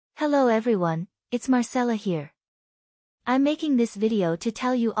Hello everyone, it's Marcella here. I'm making this video to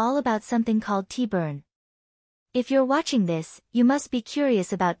tell you all about something called tea burn. If you're watching this, you must be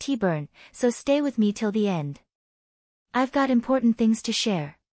curious about tea burn, so stay with me till the end. I've got important things to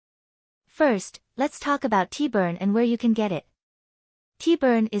share. First, let's talk about tea burn and where you can get it. Tea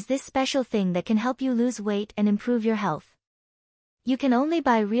burn is this special thing that can help you lose weight and improve your health. You can only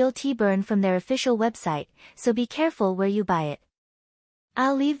buy real tea burn from their official website, so be careful where you buy it.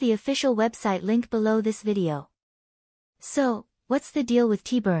 I'll leave the official website link below this video. So, what's the deal with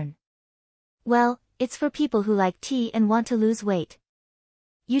tea burn? Well, it's for people who like tea and want to lose weight.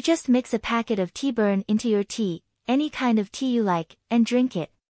 You just mix a packet of tea burn into your tea, any kind of tea you like, and drink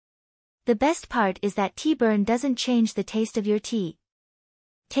it. The best part is that tea burn doesn't change the taste of your tea.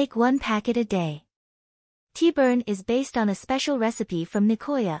 Take one packet a day. Tea burn is based on a special recipe from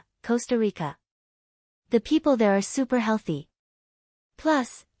Nicoya, Costa Rica. The people there are super healthy.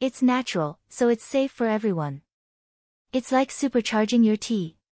 Plus, it's natural, so it's safe for everyone. It's like supercharging your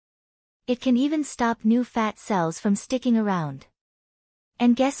tea. It can even stop new fat cells from sticking around.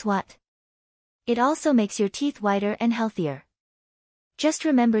 And guess what? It also makes your teeth whiter and healthier. Just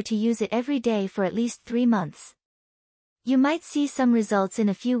remember to use it every day for at least 3 months. You might see some results in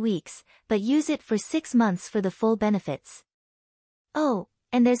a few weeks, but use it for 6 months for the full benefits. Oh,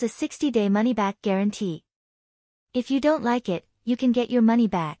 and there's a 60-day money-back guarantee. If you don't like it, you can get your money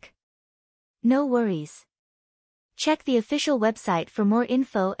back. No worries. Check the official website for more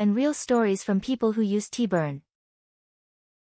info and real stories from people who use tea burn.